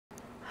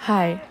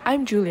Hi,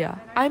 I'm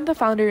Julia. I'm the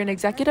founder and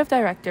executive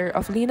director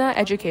of Lina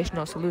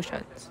Educational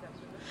Solutions.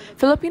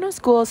 Filipino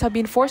schools have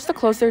been forced to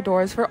close their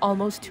doors for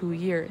almost 2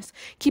 years,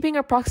 keeping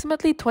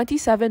approximately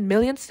 27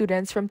 million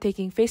students from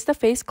taking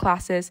face-to-face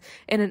classes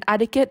in an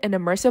adequate and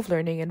immersive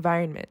learning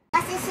environment.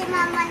 Kasi si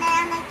mama na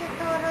yung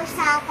nagtuturo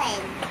sa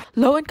akin.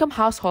 Low-income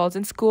households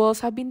and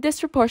schools have been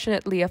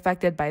disproportionately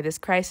affected by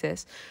this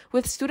crisis,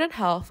 with student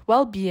health,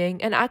 well-being,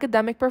 and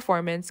academic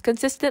performance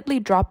consistently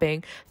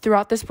dropping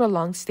throughout this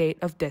prolonged state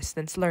of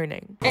distance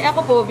learning.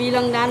 Ako po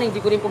bilang nanay,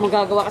 hindi ko rin po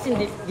magagawa kasi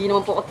hindi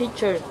naman po ako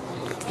teacher.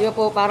 Di ba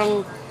po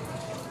parang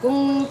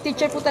kung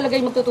teacher po talaga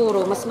yung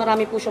magtuturo, mas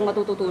marami po siyang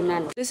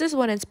matututunan. This is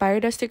what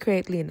inspired us to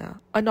create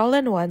Lina, an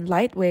all-in-one,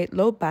 lightweight,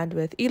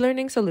 low-bandwidth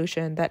e-learning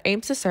solution that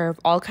aims to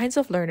serve all kinds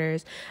of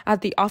learners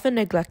at the often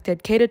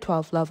neglected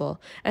K-12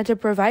 level and to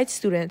provide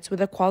students with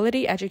a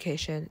quality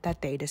education that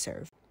they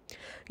deserve.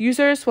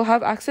 Users will have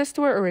access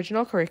to our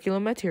original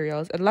curriculum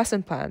materials and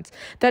lesson plans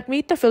that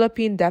meet the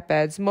Philippine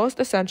DepEd's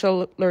most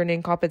essential learning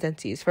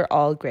competencies for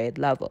all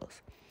grade levels.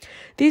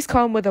 These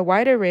come with a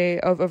wide array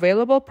of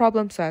available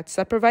problem sets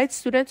that provide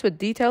students with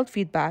detailed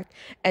feedback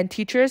and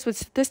teachers with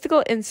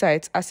statistical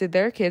insights as to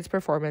their kids'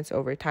 performance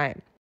over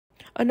time.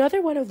 Another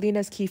one of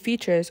Lina's key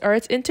features are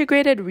its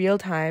integrated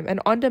real-time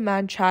and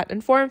on-demand chat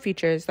and forum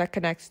features that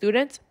connect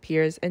students,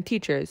 peers, and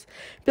teachers,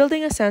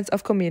 building a sense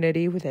of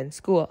community within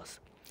schools.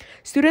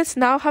 Students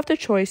now have the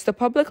choice to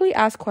publicly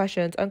ask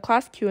questions on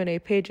class Q&A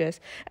pages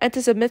and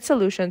to submit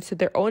solutions to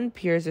their own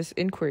peers'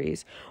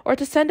 inquiries, or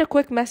to send a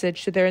quick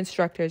message to their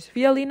instructors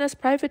via Lina's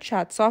private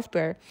chat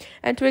software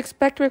and to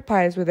expect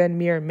replies within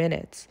mere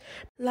minutes.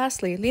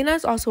 Lastly, Lina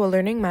is also a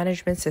learning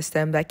management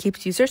system that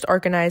keeps users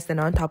organized and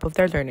on top of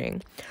their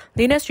learning.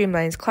 Lina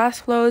streamlines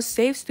class flows,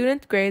 saves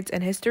student grades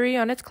and history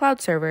on its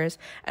cloud servers,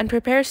 and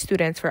prepares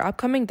students for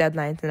upcoming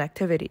deadlines and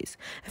activities,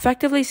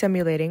 effectively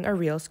simulating a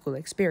real school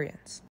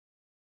experience.